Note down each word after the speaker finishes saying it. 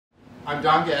I'm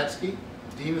Don Gatzke,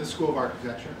 Dean of the School of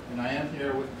Architecture, and I am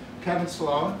here with Kevin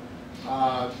Sloan.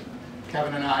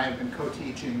 Kevin and I have been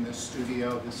co-teaching this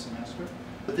studio this semester.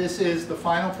 This is the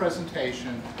final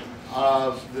presentation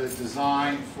of the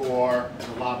design for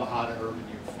the La Bajada Urban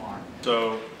Youth Farm.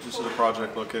 So this is a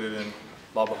project located in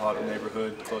La Bajada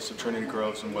neighborhood, close to Trinity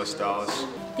Groves in West Dallas.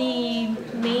 The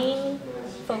main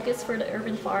focus for the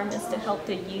urban farm is to help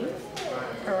the youth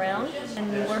around,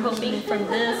 and we're hoping from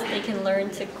this they can learn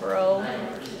to grow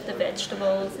the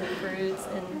vegetables and fruits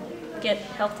and get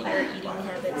healthier eating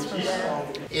habits from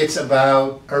that. It's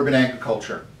about urban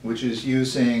agriculture, which is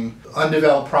using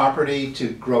undeveloped property to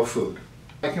grow food.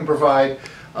 I can provide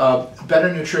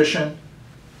better nutrition,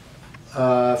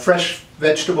 fresh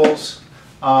vegetables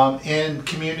in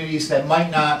communities that might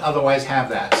not otherwise have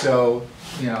that. So,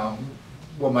 you know,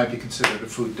 what might be considered a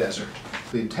food desert.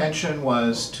 The intention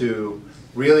was to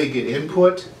really get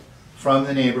input from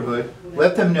the neighborhood,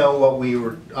 let them know what we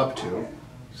were up to,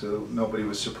 so nobody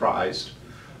was surprised.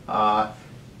 Let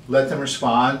them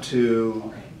respond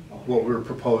to what we were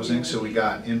proposing, so we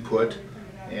got input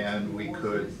and we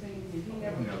could,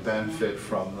 you know, benefit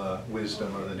from the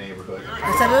wisdom of the neighborhood.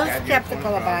 I was a little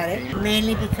skeptical about it,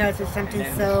 mainly because it's something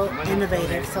so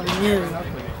innovative, so new.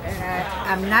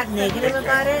 I'm not negative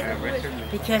about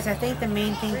it, because I think the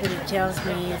main thing that it tells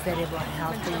me is that it will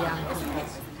help the young people.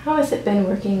 How has it been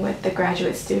working with the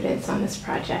graduate students on this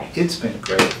project? It's been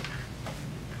great.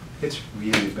 It's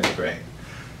really been great.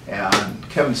 And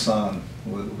Kevin Sloan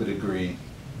would agree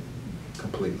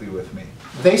completely with me.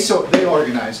 They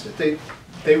organized it.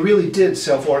 They really did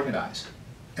self-organize,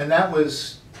 and that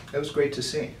was great to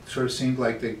see. It sort of seemed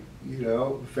like they, you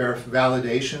know,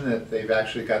 validation that they've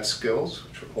actually got skills,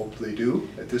 which I hope they do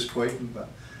at this point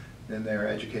in their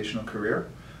educational career.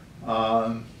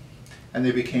 And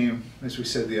they became, as we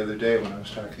said the other day when I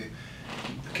was talking,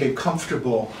 became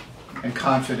comfortable and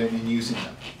confident in using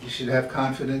them. You should have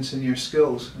confidence in your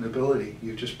skills and ability.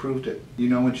 You've just proved it. You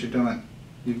know what you're doing.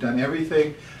 You've done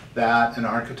everything that an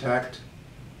architect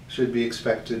should be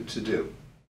expected to do.